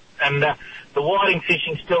 And the whiting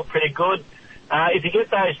fishing's still pretty good. If you get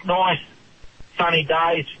those nice sunny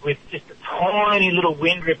days with just a tiny little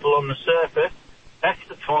wind ripple on the surface, that's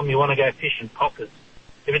the time you want to go fishing poppers.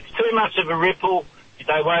 If it's too much of a ripple,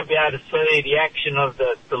 they won't be able to see the action of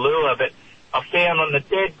the lure. But I found on the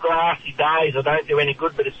dead grassy days I don't do any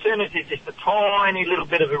good, but as soon as there's just a tiny little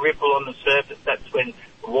bit of a ripple on the surface, that's when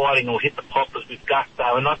the whiting will hit the poppers with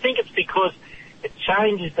gusto. And I think it's because it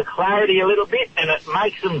changes the clarity a little bit and it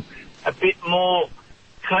makes them a bit more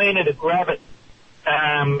keener to grab it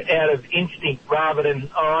out of instinct rather than,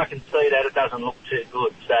 I can see that it doesn't look too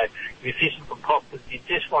good. So if you're fishing for poppers, you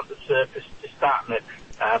just want the surface just starting to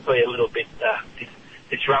be a little bit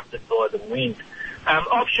disrupted by the wind.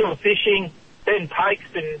 Offshore fishing, Ben Pake's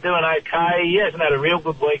been doing okay. He hasn't had a real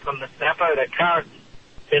good week on the snapper. The current's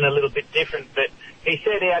been a little bit different, but he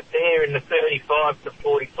said out there in the 35 to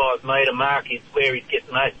 45 metre mark is where he's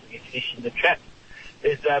getting most of his fish in the traps.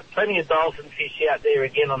 There's plenty of dolphin fish out there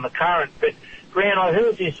again on the current, but Grant, I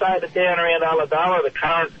heard you say that down around Ulladulla the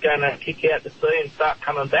current's going to kick out to sea and start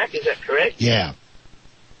coming back. Is that correct? Yeah.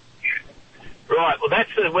 Right, well that's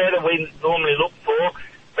the weather we normally look for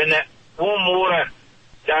when that warm water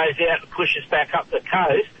goes out and pushes back up the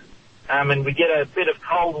coast, and we get a bit of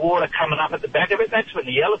cold water coming up at the back of it. That's when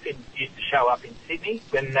the yellowfin used to show up in Sydney,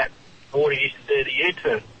 when that water used to do the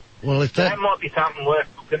U-turn. Well, if that might be something worth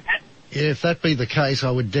looking at. Yeah, if that be the case,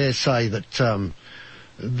 I would dare say that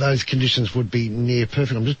those conditions would be near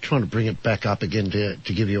perfect. I'm just trying to bring it back up again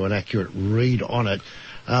to give you an accurate read on it.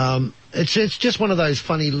 It's just one of those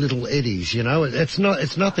funny little eddies, you know. It's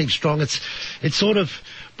nothing strong. It sort of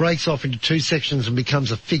breaks off into two sections and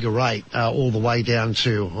becomes a figure eight all the way down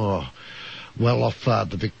to well off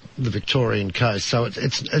the Victorian coast. So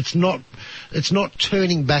it's not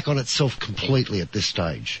turning back on itself completely at this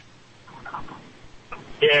stage.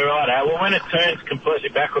 Yeah, right. Well, when it turns completely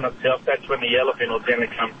back on itself, that's when the yellowfin will generally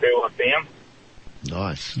come through, I found.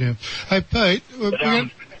 Nice. Yeah. Hey, Pete,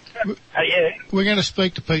 we're going to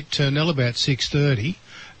speak to Pete Turnell about 6:30,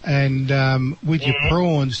 and with your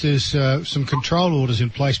prawns, there's some control orders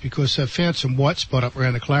in place because they've found some white spot up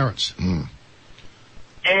around the Clarence. Mm.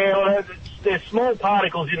 Yeah, well, there's small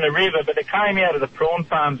particles in the river, but they came out of the prawn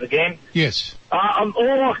farms again. Yes. All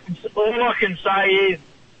I can say is,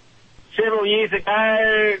 several years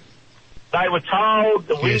ago, they were told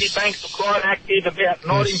the Windy Banks were quite active about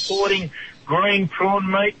not importing green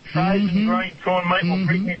prawn meat, frozen green prawn meat will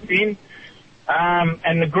bring this in.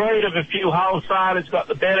 And the greed of a few wholesalers got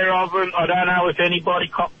the better of it. I don't know if anybody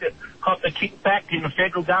copped the kickback in the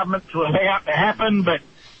federal government to allow it to happen, but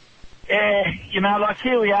you know, like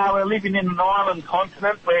here we are, we're living in an island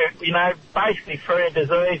continent where, you know, basically free of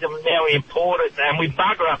disease, and now we import it and we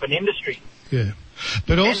bugger up an industry. Yeah.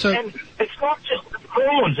 But also... And it's not just the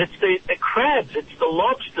prawns, it's the crabs, it's the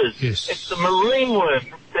lobsters, it's the marine worms,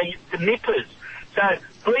 it's the nippers. So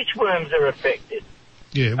bleach worms are affected.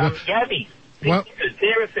 Yeah. Well, yabbies,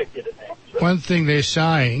 they're affected in that. One thing they're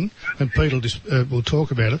saying, and Pete will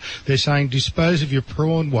talk about it, they're saying dispose of your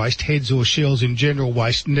prawn waste, heads or shells in general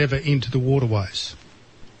waste, never into the waterways.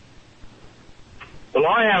 Well,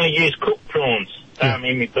 I only use cooked prawns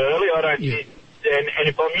in my burley. I don't use... And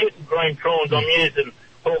if I'm using green prawns, I'm using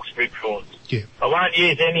Hawkesbury prawns. Yeah. I won't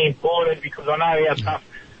use any imported because I know how tough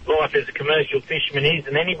life as a commercial fisherman is,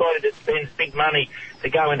 and anybody that spends big money to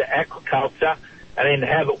go into aquaculture and then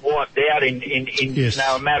have it wiped out in you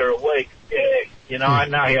know, a matter of weeks, you know, I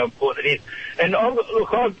know how important it is. And I've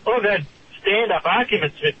had stand-up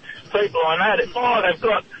arguments with people I know that, they've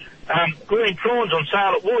got green prawns on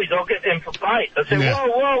sale at Woolies, I'll get them for bait. I said,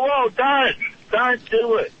 whoa, don't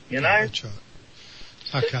do it, you know. That's right.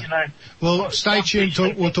 Okay. Well, stay tuned.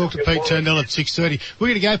 We'll talk to Pete Turnell at 6:30. We're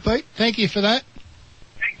going to go, Pete. Thank you for that.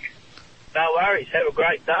 No worries. Have a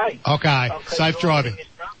great day. Okay. Safe driving.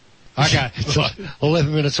 Okay. It's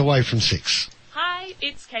 11 minutes away from 6. Hi,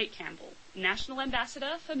 it's Kate Campbell, National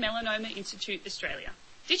Ambassador for Melanoma Institute Australia.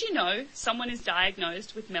 Did you know someone is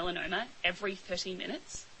diagnosed with melanoma every 30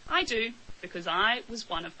 minutes? I do, because I was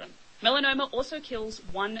one of them. Melanoma also kills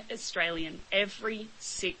one Australian every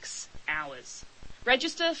 6 hours.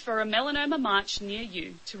 Register for a melanoma march near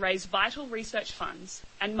you to raise vital research funds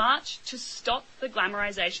and march to stop the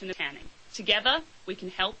glamorisation of tanning. Together, we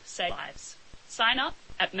can help save lives. Sign up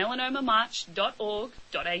at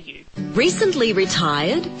melanomamarch.org.au. Recently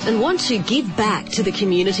retired and want to give back to the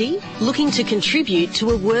community? Looking to contribute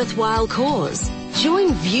to a worthwhile cause?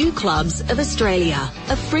 Join View Clubs of Australia,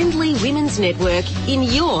 a friendly women's network in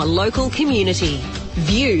your local community.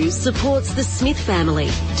 View supports the Smith family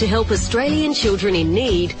to help Australian children in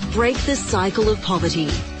need break the cycle of poverty.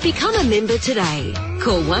 Become a member today.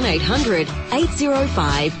 Call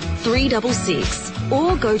 1-800-805-366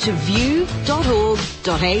 or go to view.org.au.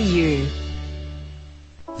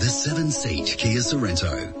 The 7-seat Kia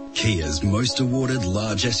Sorento, Kia's most awarded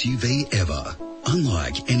large SUV ever.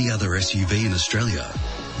 Unlike any other SUV in Australia,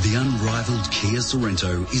 the unrivaled Kia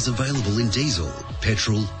Sorento is available in diesel,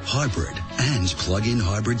 petrol, hybrid and plug-in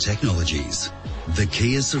hybrid technologies. The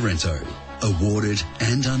Kia Sorento, awarded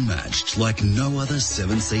and unmatched like no other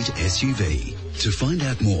 7-seat SUV. To find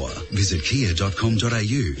out more, visit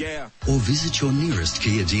kia.com.au or visit your nearest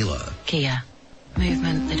Kia dealer. Kia.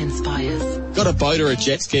 Movement that inspires. Got a boat or a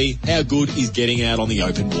jet ski? How good is getting out on the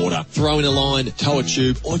open water? Throw in a line, tow a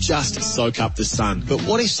tube, or just soak up the sun. But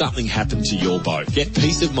what if something happened to your boat? Get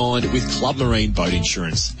peace of mind with Club Marine Boat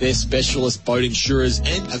Insurance. They're specialist boat insurers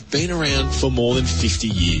and have been around for more than 50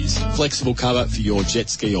 years. Flexible cover for your jet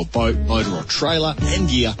ski or boat, motor or trailer, and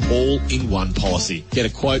gear, all in one policy. Get a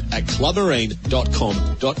quote at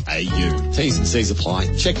clubmarine.com.au. T's and C's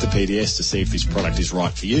apply. Check the PDS to see if this product is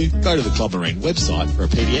right for you. Go to the Club Marine website for a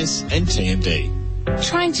PDS and TMD.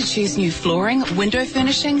 Trying to choose new flooring, window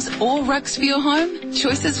furnishings or rugs for your home?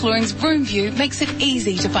 Choices Flooring's Room View makes it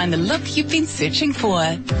easy to find the look you've been searching for.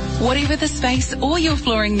 Whatever the space or your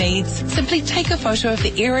flooring needs, simply take a photo of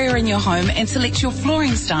the area in your home and select your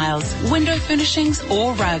flooring styles, window furnishings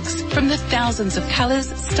or rugs from the thousands of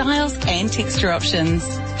colours, styles and texture options.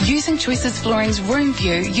 Using Choices Flooring's Room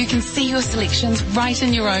View, you can see your selections right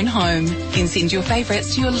in your own home. Then send your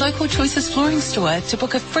favourites to your local Choices Flooring store to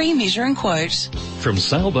book a free measuring quote. From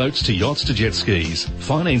sailboats to yachts to jet skis,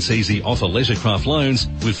 Finance Easy offer leisurecraft loans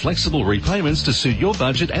with flexible repayments to suit your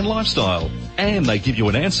budget and lifestyle. And they give you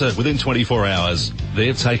an answer within 24 hours.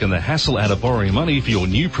 They've taken the hassle out of borrowing money for your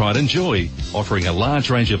new pride and joy, offering a large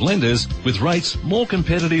range of lenders with rates more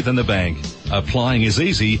competitive than the bank. Applying is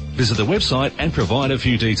easy. Visit the website and provide a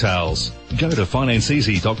few details. Go to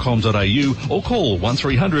financeeasy.com.au or call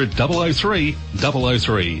 1300 003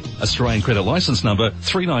 003. Australian credit licence number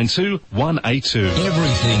 392182.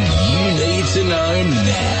 Everything you need to know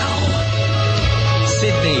now.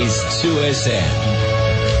 Sydney's 2SM.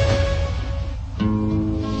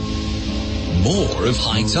 More of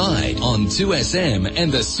High Tide on 2SM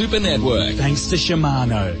and the Super Network. Thanks to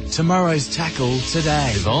Shimano. Tomorrow's tackle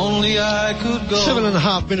today. If only I could go.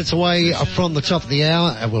 7.5 minutes away from the top of the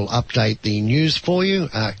hour, and we'll update the news for you,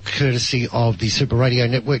 courtesy of the Super Radio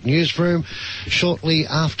Network newsroom shortly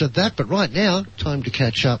after that. But right now, time to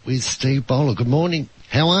catch up with Steve Bowler. Good morning.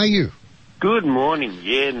 How are you? Good morning.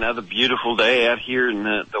 Yeah, another beautiful day out here in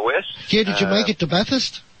the west. Yeah, did you make it to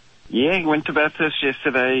Bathurst? Yeah, went to Bathurst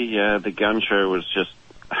yesterday. The gun show was just,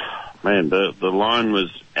 man, the line was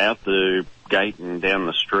out the gate and down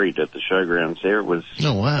the street at the showgrounds there. It was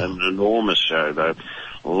an enormous show, though.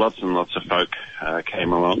 Lots and lots of folk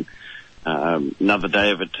came along. Another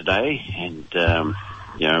day of it today, and, Mr.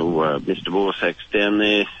 Borsak's down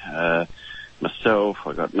there, myself,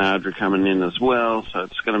 I got Nardra coming in as well, so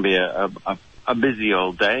it's going to be a busy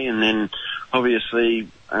old day. And then, obviously,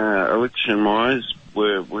 election-wise,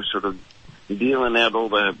 we're sort of dealing out all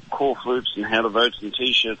the core flutes and how to vote and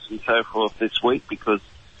T-shirts and so forth this week because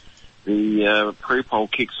the pre-poll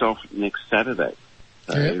kicks off next Saturday.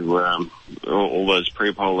 So all those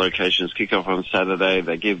pre-poll locations kick off on Saturday.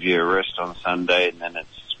 They give you a rest on Sunday, and then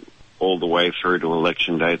it's all the way through to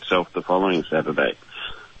election day itself the following Saturday.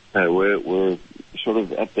 So we're sort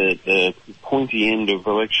of at the pointy end of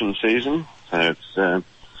election season. So it's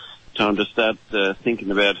time to start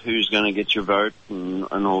thinking about who's going to get your vote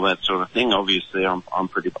and all that sort of thing. Obviously, I'm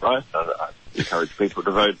pretty biased. I encourage people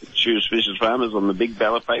to vote Choose Fishes Farmers on the big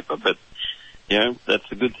ballot paper, but that's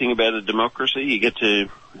the good thing about a democracy. You get to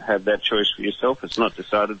have that choice for yourself. It's not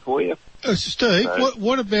decided for you. Steve,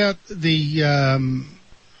 what about the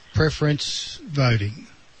preference voting?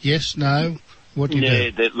 Yes, no? What do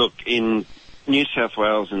you do? Look, in New South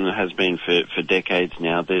Wales, and it has been for decades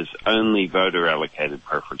now, there's only voter-allocated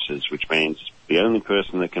preferences, which means the only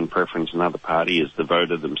person that can preference another party is the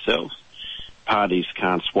voter themselves. Parties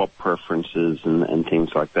can't swap preferences and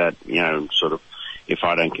things like that. Sort of, if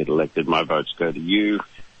I don't get elected, my votes go to you.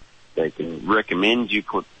 They can recommend you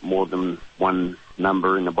put more than one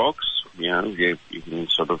number in a box. You can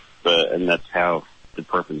sort of, and that's how the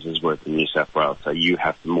preferences work in New South Wales. So you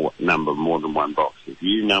have to number more than one box. If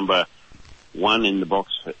you number one in the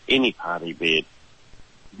box for any party, be it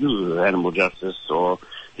Animal Justice or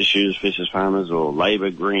the Choose Fishes Farmers or Labor,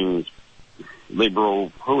 Greens,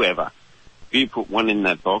 Liberal, whoever, if you put one in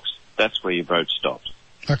that box, that's where your vote stops.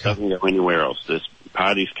 Okay. It doesn't go anywhere else.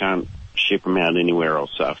 Parties can't ship them out anywhere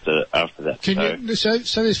else after that.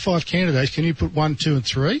 So there's 5 candidates. Can you put 1, 2, and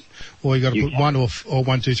 3, or you got to put 1 or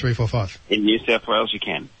 1, 2, 3, 4, 5? In New South Wales, you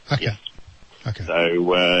can. Okay. Yes. Okay. So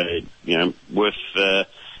worth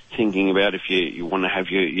thinking about if you want to have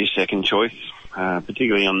your second choice.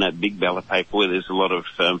 particularly on that big ballot paper where there's a lot of,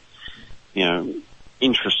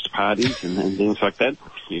 interest parties and things like that.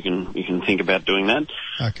 You can think about doing that.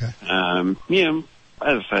 Okay.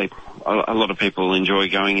 As I say, a lot of people enjoy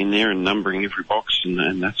going in there and numbering every box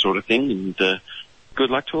and that sort of thing. And good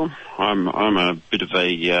luck to them. I'm a bit of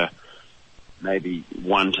a maybe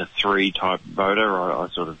 1 to 3 type voter. I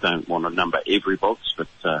sort of don't want to number every box, but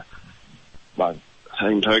by the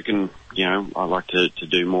same token, I like to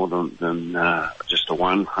do more than just a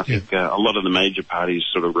one. I think a lot of the major parties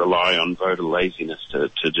sort of rely on voter laziness to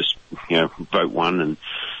just vote one and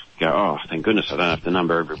go, oh, thank goodness I don't have to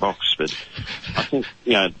number every box. But I think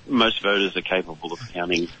most voters are capable of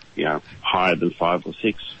counting higher than 5 or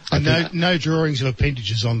 6. And no drawings of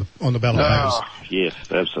appendages on the ballot papers. Yes,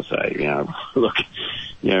 as I say, look,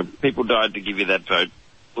 people died to give you that vote.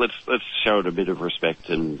 Let's show it a bit of respect,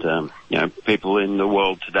 and people in the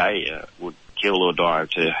world today would kill or die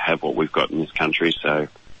to have what we've got in this country. So,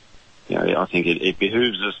 I think it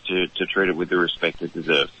behooves us to treat it with the respect it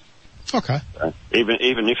deserves. Okay.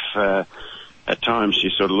 Even if at times you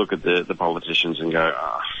sort of look at the politicians and go,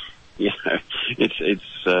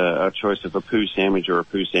 it's a choice of a poo sandwich or a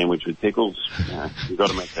poo sandwich with pickles. You've got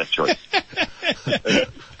to make that choice.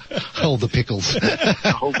 Hold the pickles.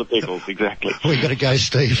 Hold the pickles, exactly. We got to go,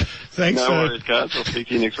 Steve. Thanks. No worries, guys. I'll speak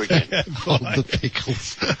to you next weekend. Hold the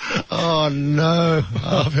pickles. Oh no!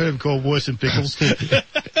 I've heard them called worse than pickles.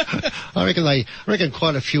 I reckon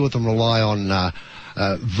quite a few of them rely on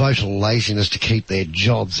voter laziness to keep their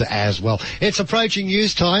jobs as well. It's approaching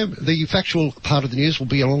news time. The factual part of the news will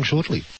be along shortly.